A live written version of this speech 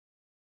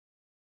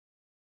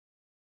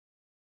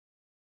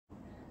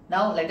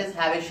Now let us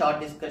have a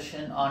short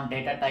discussion on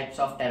data types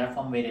of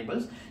Terraform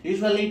variables.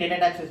 Usually data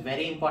types is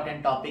very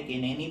important topic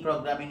in any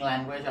programming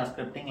language or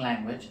scripting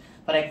language.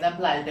 For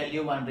example, I'll tell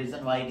you one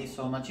reason why it is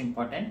so much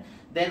important.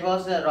 There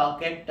was a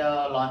rocket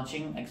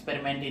launching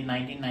experiment in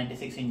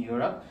 1996 in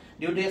Europe.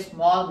 Due to a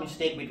small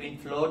mistake between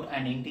float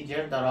and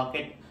integer, the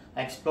rocket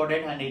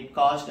exploded and it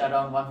caused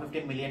around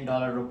 $150 million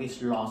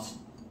loss.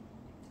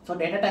 So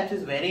data types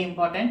is very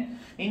important.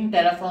 In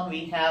Terraform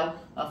we have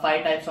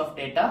 5 types of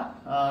data,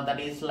 that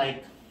is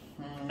like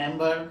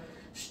number,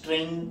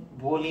 string,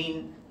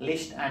 boolean,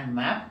 list and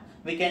map.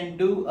 We can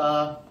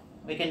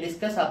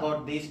discuss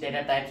about these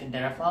data types in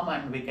Terraform,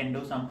 and we can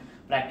do some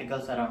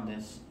practicals around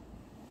this.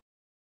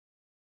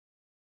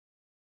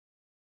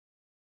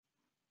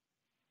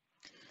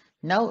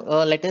 Now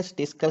let us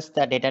discuss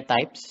the data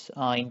types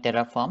in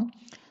Terraform.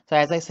 So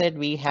as I said,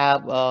 we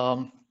have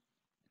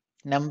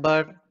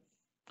number,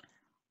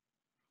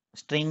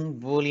 string,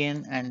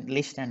 boolean and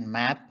list and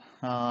map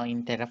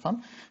in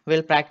Terraform.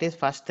 We'll practice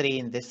first 3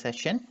 in this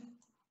session.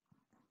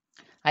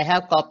 I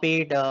have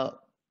copied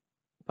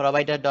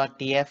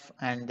provider.tf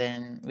and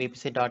then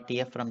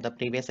vpc.tf from the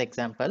previous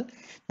example.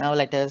 Now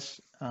let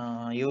us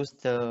use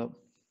the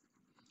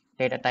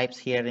data types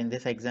here in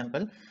this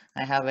example.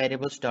 I have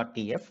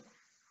variables.tf.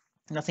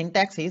 Now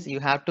syntax is you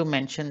have to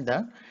mention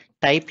the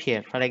type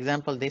here. For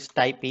example, this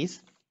type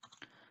is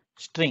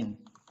string,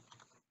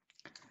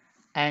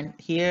 and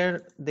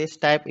here this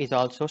type is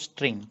also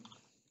string.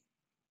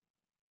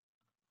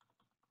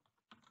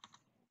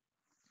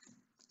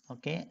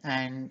 Okay,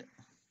 and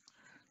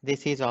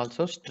this is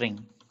also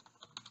string.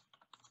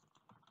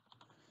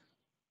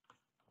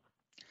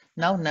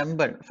 Now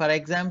number, for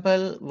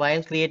example,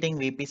 while creating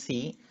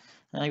VPC,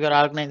 your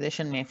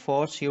organization may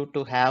force you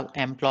to have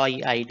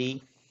employee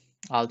ID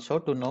also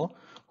to know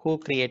who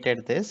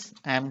created this.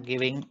 I am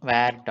giving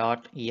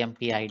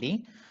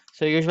var.empid.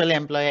 So usually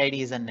employee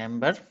ID is a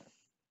number,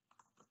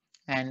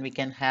 and we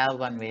can have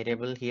one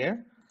variable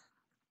here,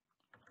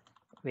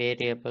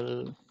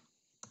 variable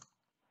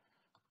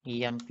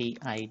empid,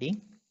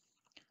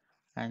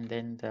 and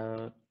then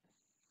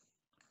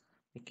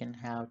we can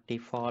have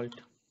default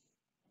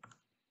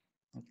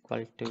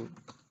equal to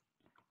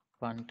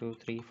 1 2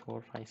 3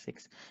 4 5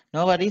 6.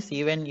 No worries,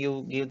 even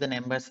you give the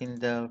numbers in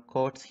the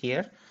quotes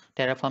here,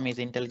 Terraform is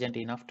intelligent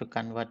enough to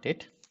convert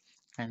it.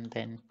 And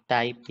then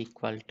type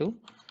equal to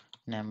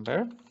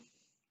number.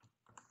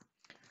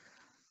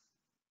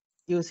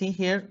 You see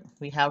here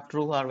we have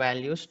true or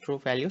values, true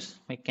values.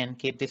 We can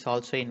keep this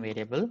also in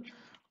variable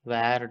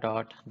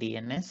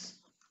var.dns,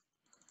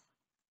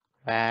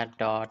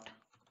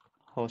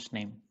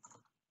 var.hostname.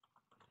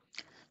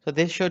 So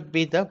this should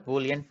be the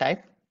boolean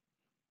type.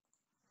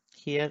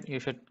 Here you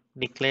should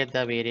declare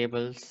the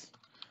variables,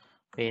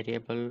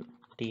 variable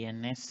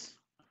DNS,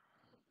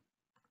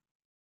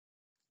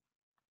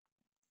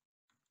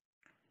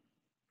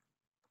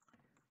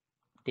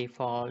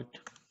 default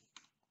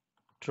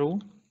true,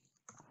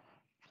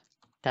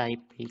 type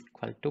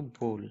equal to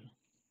bool.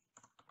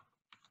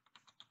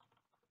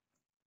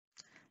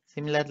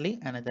 Similarly,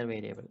 another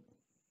variable.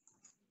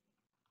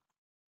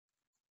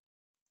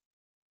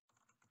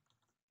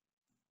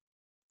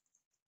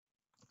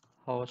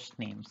 Host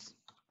names.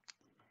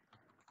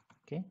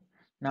 Okay,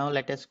 now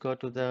let us go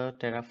to the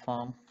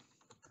Terraform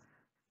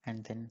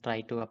and then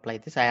try to apply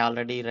this. I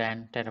already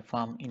ran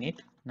Terraform in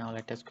it. Now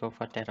let us go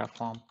for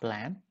Terraform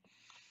plan.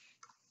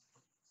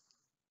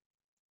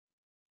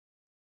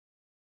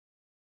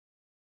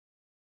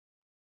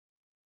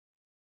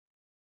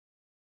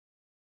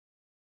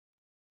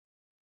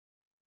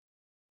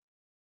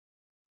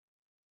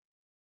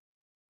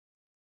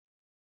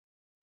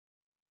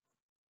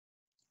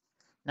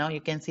 Now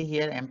you can see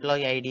here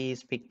employee ID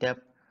is picked up,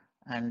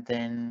 and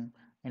then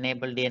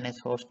enable DNS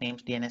host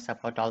names, DNS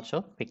support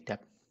also picked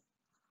up.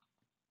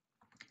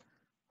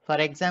 For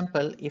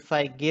example, if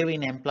I give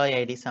in employee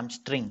ID some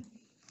string,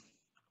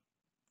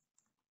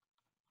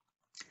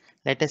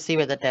 let us see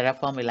whether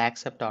Terraform will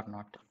accept or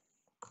not.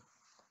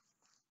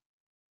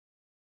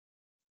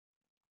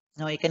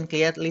 Now you can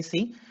clearly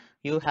see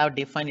you have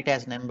defined it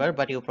as number,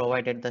 but you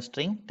provided the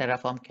string.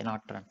 Terraform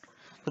cannot run.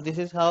 So this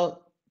is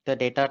how the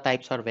data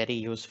types are very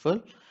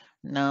useful.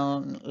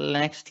 Now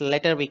next,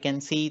 later we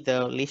can see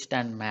the list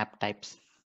and map types.